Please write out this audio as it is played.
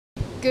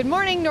Good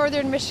morning,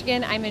 Northern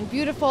Michigan. I'm in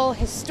beautiful,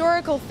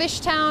 historical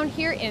Fishtown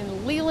here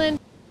in Leland.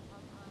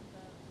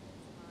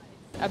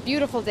 A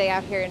beautiful day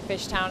out here in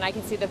Fishtown. I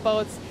can see the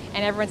boats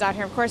and everyone's out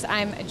here. Of course,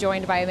 I'm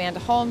joined by Amanda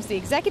Holmes, the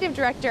Executive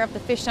Director of the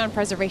Fishtown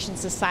Preservation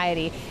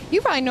Society. You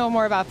probably know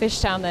more about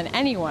Fishtown than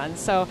anyone,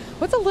 so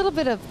what's a little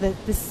bit of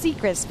the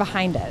secrets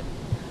behind it?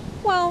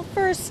 Well,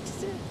 first,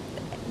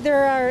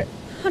 there are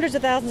hundreds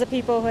of thousands of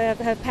people who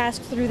have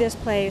passed through this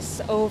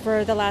place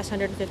over the last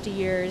 150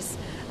 years.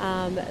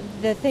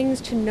 The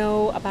things to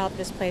know about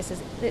this place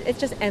it's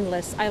just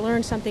endless. I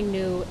learn something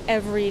new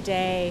every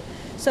day.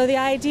 So the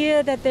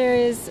idea that there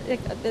is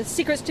the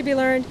secrets to be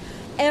learned,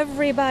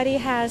 everybody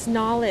has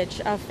knowledge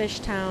of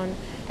Fishtown,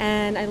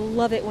 and I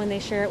love it when they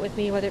share it with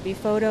me, whether it be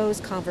photos,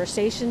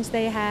 conversations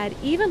they had.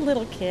 Even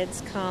little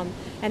kids come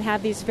and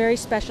have these very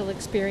special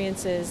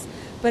experiences.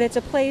 But it's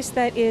a place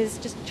that is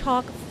just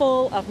chock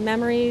full of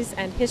memories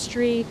and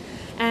history,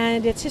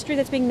 and it's history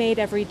that's being made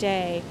every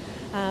day.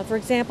 For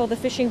example, the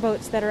fishing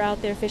boats that are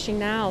out there fishing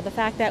now, the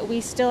fact that we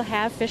still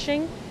have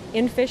fishing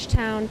in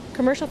Fishtown,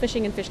 commercial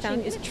fishing in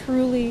Fishtown, is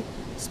truly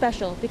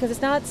special because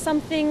it's not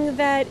something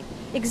that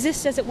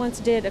exists as it once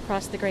did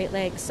across the Great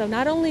Lakes. So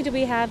not only do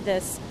we have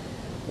this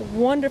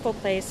wonderful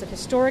place of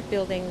historic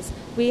buildings,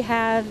 we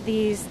have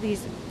these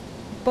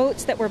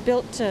boats that were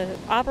built to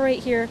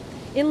operate here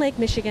in Lake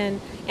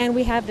Michigan, and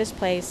we have this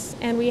place,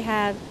 and we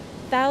have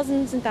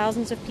thousands and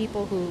thousands of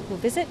people who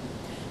visit,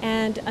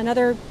 and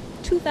another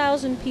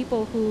 2,000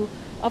 people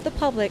of the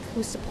public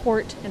who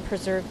support and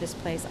preserve this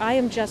place. I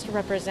am just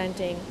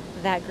representing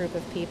that group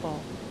of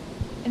people.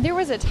 And there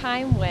was a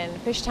time when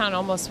Fishtown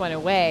almost went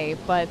away,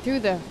 but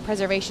through the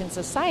Preservation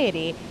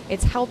Society,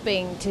 it's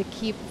helping to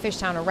keep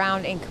Fishtown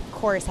around and, of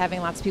course,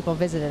 having lots of people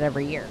visit it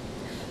every year.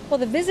 Well,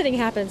 the visiting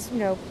happens,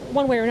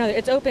 one way or another.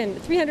 It's open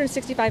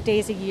 365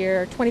 days a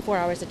year, 24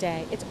 hours a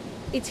day.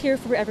 It's here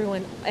for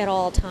everyone at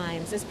all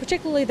times. It's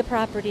particularly the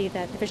property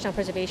that the Fishtown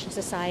Preservation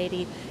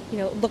Society,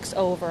 looks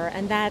over.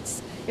 And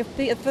that's,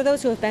 for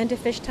those who have been to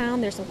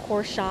Fishtown, there's some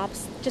core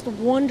shops, just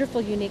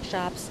wonderful, unique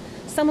shops,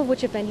 some of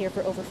which have been here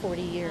for over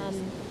 40 years.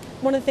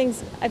 One of the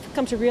things I've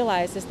come to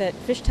realize is that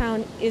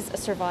Fishtown is a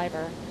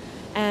survivor.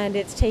 And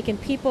it's taken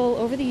people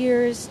over the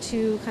years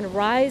to kind of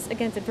rise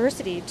against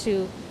adversity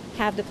to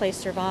have the place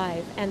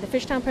survive. And the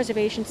Fishtown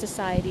Preservation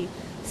Society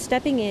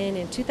stepping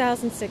in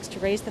 2006 to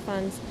raise the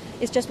funds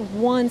is just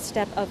one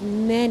step of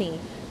many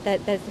that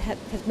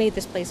has made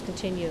this place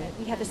continue.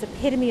 We have this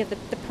epitome of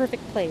the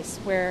perfect place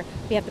where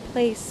we have the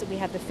place, we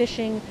have the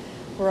fishing.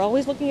 We're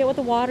always looking at what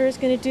the water is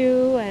going to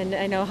do, and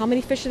I know how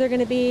many fish are there going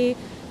to be.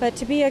 But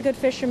to be a good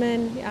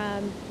fisherman,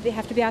 they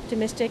have to be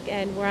optimistic,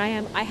 and where I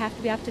am, I have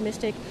to be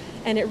optimistic.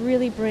 And it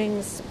really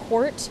brings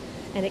support,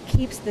 and it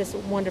keeps this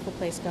wonderful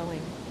place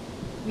going.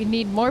 We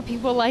need more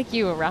people like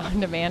you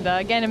around, Amanda.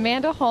 Again,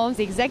 Amanda Holmes,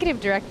 the Executive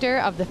Director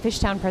of the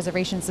Fishtown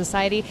Preservation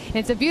Society. And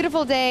it's a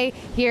beautiful day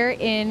here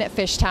in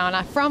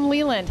Fishtown. From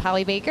Leland,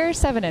 Holly Baker,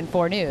 7 and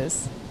 4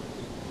 News.